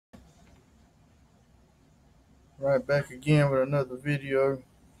Right back again with another video.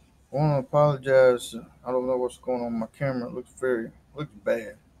 I want to apologize. I don't know what's going on with my camera. It looks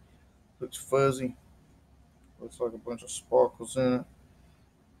bad. Looks fuzzy. Looks like a bunch of sparkles in it.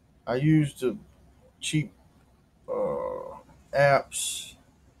 I used the cheap apps,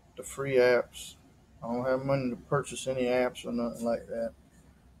 the free apps. I don't have money to purchase any apps or nothing like that.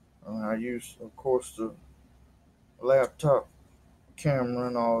 I use, of course, the laptop camera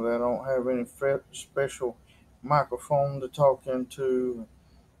and all that. I don't have any special microphone to talk into.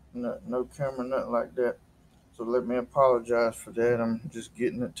 No camera, nothing like that. So let me apologize for that. I'm just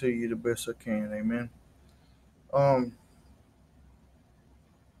getting it to you the best I can. Amen. Um,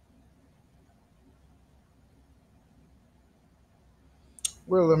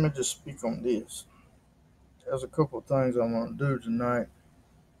 well, let me just speak on this. There's a couple of things I want to do tonight,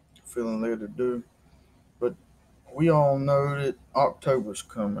 feeling led to do. But we all know that October's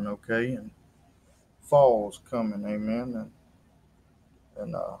coming, okay? And fall's coming, amen.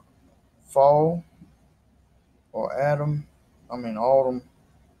 And fall or autumn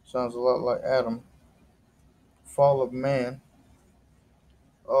sounds a lot like Adam. Fall of man,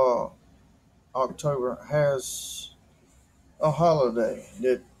 uh, October has a holiday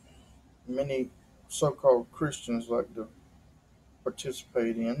that many so-called Christians like to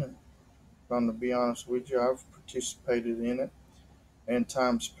participate in. And if I'm to be honest with you, I've participated in it in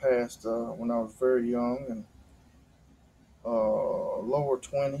times past when I was very young and lower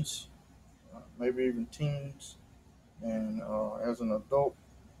 20s, maybe even teens. And as an adult,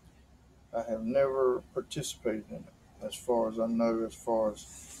 I have never participated in it, as far as I know, as far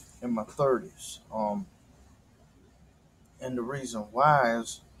as in my 30s. And the reason why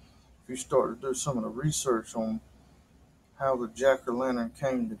is if you start to do some of the research on how the jack-o'-lantern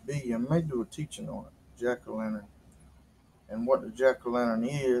came to be, I may do a teaching on it, jack-o'-lantern, and what the jack-o'-lantern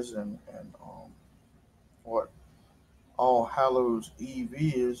is, and what All Hallows Eve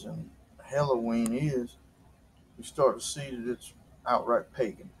is, and Halloween is, you start to see that it's outright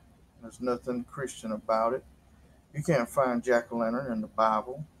pagan. There's nothing Christian about it. You can't find jack-o'-lantern in the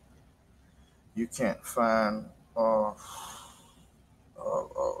Bible. You can't find uh, uh,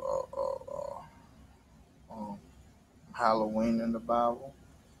 uh, um, Halloween in the Bible.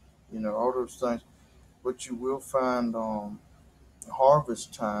 All those things. But you will find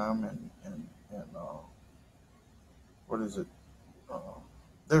harvest time and what is it? Uh,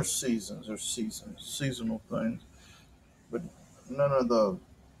 there's seasonal things, but none of the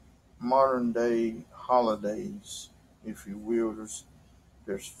modern day holidays, if you will.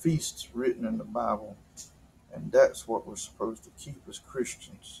 There's feasts written in the Bible, and that's what we're supposed to keep as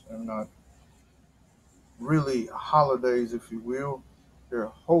Christians, and not really holidays, if you will. They're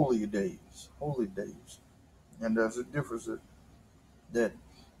holy days, and there's a difference that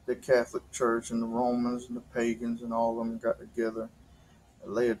the Catholic Church and the Romans and the pagans and all of them got together, the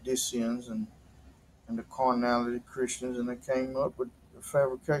Laodiceans and the carnality Christians, and they came up with the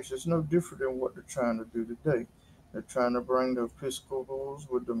fabrication. It's no different than what they're trying to do today. They're trying to bring the Episcopals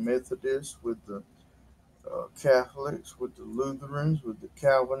with the Methodists, with the Catholics, with the Lutherans, with the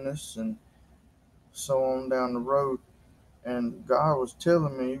Calvinists, and so on down the road. And God was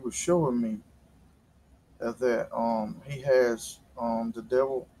telling me, He was showing me that He has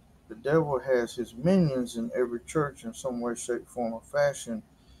the devil has his minions in every church in some way, shape, form, or fashion,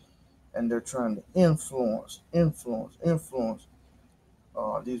 and they're trying to influence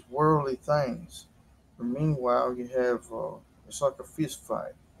these worldly things. But meanwhile, you have it's like a fist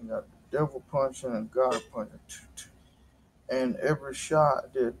fight. You got the devil punching and God punching, and every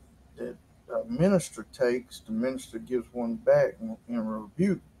shot that a minister takes, the minister gives one back in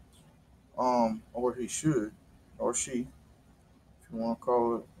rebuke, or he should, or she, if you want to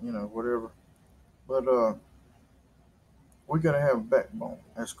call it, whatever. But we got to have a backbone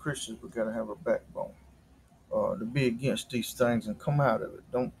as Christians. We got to have a backbone to be against these things and come out of it.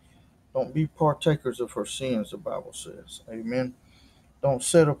 Don't be partakers of her sins, the Bible says. Amen. Don't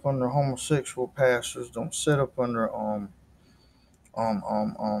set up under homosexual pastors. Don't set up under um um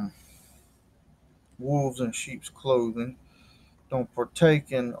um wolves in sheep's clothing. Don't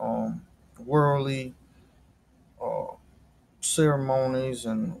partake in worldly uh, ceremonies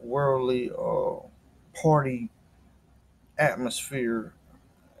and worldly party atmospheric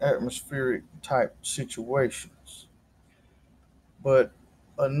type situations. But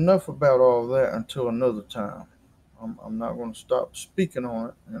enough about all that until another time. I'm not going to stop speaking on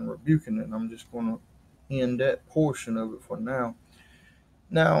it and rebuking it. I'm just going to end that portion of it for now.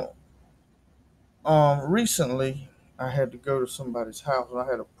 Now, recently I had to go to somebody's house and I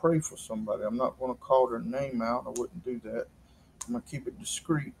had to pray for somebody. I'm not going to call their name out. I wouldn't do that. I'm going to keep it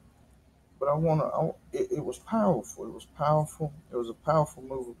discreet. But it was powerful. It was powerful. It was a powerful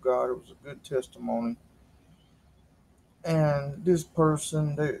move of God. It was a good testimony. And this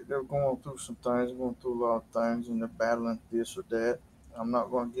person, they're going through some things, going through a lot of things, and they're battling this or that. I'm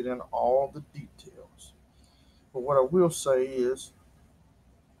not going to get into all the details. But what I will say is,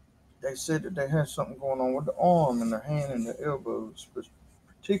 they said that they had something going on with the arm and the hand and the elbows, but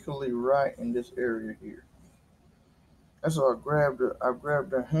particularly right in this area here. And so I grabbed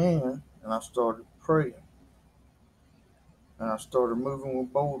her hand and I started praying. And I started moving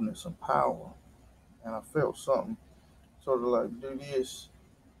with boldness and power. And I felt something sort of like do this,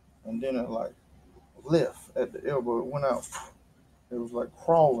 and then it like lift at the elbow. It went out. It was like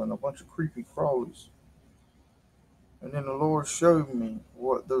crawling, a bunch of creepy crawlies. And then the Lord showed me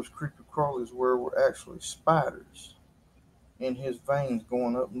what those creepy crawlies were actually spiders in his veins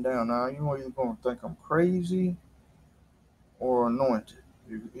going up and down. Now, you're either going to think I'm crazy or anointed.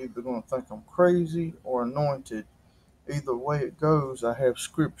 You're either going to think I'm crazy or anointed. Either way it goes, I have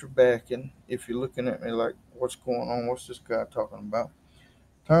scripture backing. If you're looking at me like, what's going on? What's this guy talking about?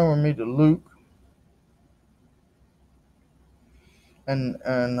 Turn with me to Luke and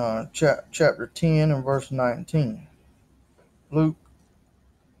chapter 10 and verse 19. Luke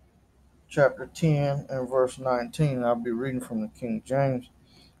chapter 10 and verse 19. I'll be reading from the King James.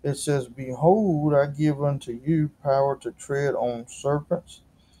 It says, "Behold, I give unto you power to tread on serpents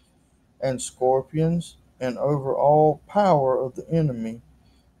and scorpions, and over all power of the enemy,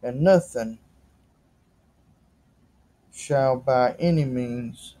 and nothing shall by any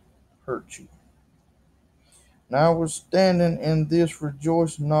means hurt you. Notwithstanding in this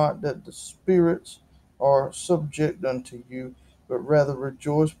rejoice not that the spirits are subject unto you, but rather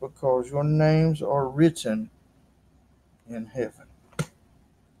rejoice because your names are written in heaven."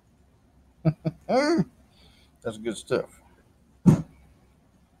 That's good stuff.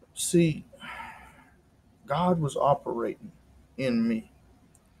 See, God was operating in me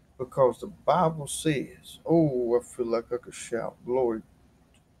because the Bible says, oh, I feel like I could shout, glory,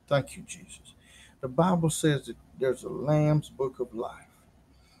 thank you, Jesus. The Bible says that there's a Lamb's book of life.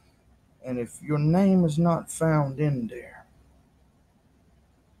 And if your name is not found in there,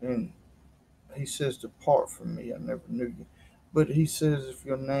 and he says, depart from me, I never knew you. But he says if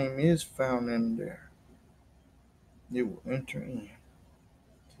your name is found in there, you will enter in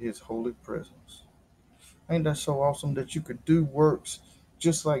to his holy presence. Ain't that so awesome that you could do works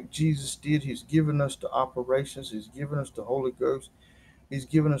just like Jesus did? He's given us the operations. He's given us the Holy Ghost. He's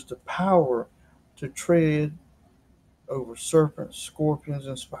given us the power to tread over serpents, scorpions,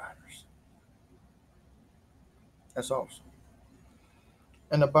 and spiders. That's awesome.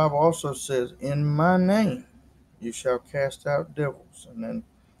 And the Bible also says, in my name you shall cast out devils. And then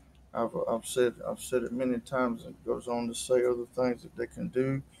I've said it many times. It goes on to say other things that they can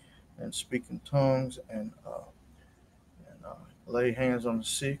do, and speak in tongues, and lay hands on the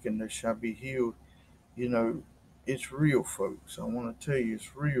sick, and they shall be healed. You know, it's real, folks. I want to tell you,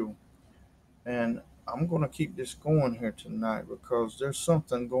 it's real. And I'm going to keep this going here tonight because there's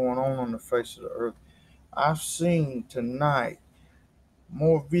something going on the face of the earth. I've seen tonight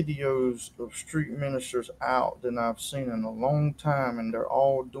more videos of street ministers out than I've seen in a long time, and they're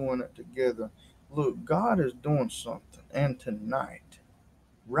all doing it together. Look, God is doing something. And tonight,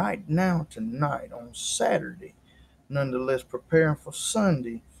 right now, tonight, on Saturday, nonetheless, preparing for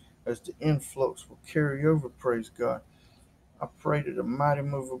Sunday as the influx will carry over, praise God. I pray that the mighty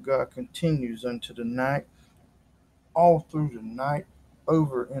move of God continues unto the night, all through the night,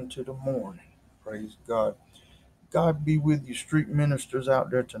 over into the morning. Praise God. God be with you, street ministers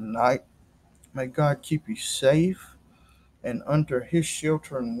out there tonight. May God keep you safe and under his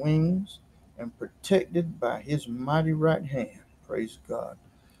sheltering wings and protected by his mighty right hand. Praise God.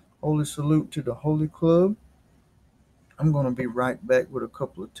 Holy salute to the Holy Club. I'm going to be right back with a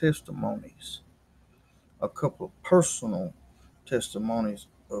couple of testimonies, a couple of personal testimonies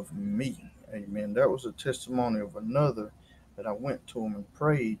of me. Amen. That was a testimony of another that I went to him and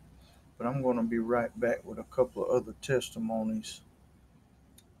prayed, but I'm going to be right back with a couple of other testimonies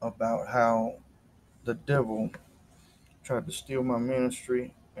about how the devil tried to steal my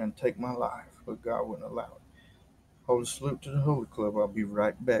ministry and take my life, but God wouldn't allow it. Holy salute to the Holy Club. I'll be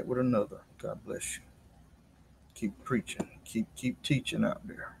right back with another. God bless you. Keep preaching. Keep teaching out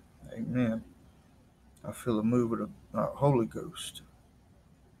there. Amen. I feel a move of the Holy Ghost.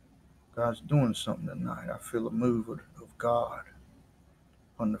 God's doing something tonight. I feel a move of God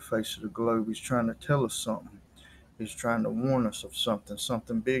on the face of the globe. He's trying to tell us something. He's trying to warn us of something.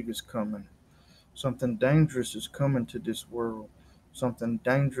 Something big is coming. Something dangerous is coming to this world. Something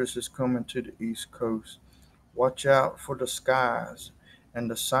dangerous is coming to the East Coast. Watch out for the skies. and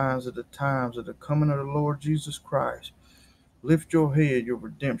the signs of the times of the coming of the Lord Jesus Christ. Lift your head, your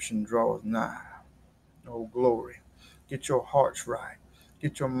redemption draweth nigh. Oh, glory. Get your hearts right.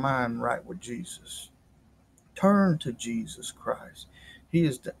 Get your mind right with Jesus. Turn to Jesus Christ. He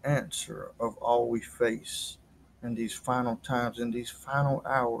is the answer of all we face in these final times, in these final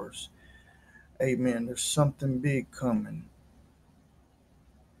hours. Amen. There's something big coming,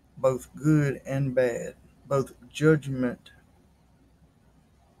 both good and bad, both judgment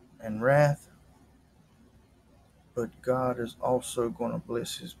and wrath, but God is also going to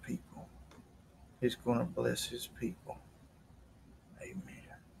bless his people. He's going to bless his people.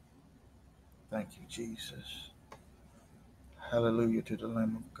 Amen. Thank you, Jesus. Hallelujah to the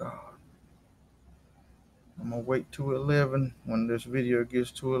Lamb of God. I'm going to wait to 11. When this video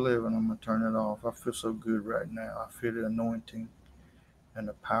gets to 11, I'm going to turn it off. I feel so good right now. I feel the anointing and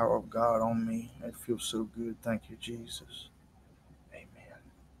the power of God on me. It feels so good. Thank you, Jesus.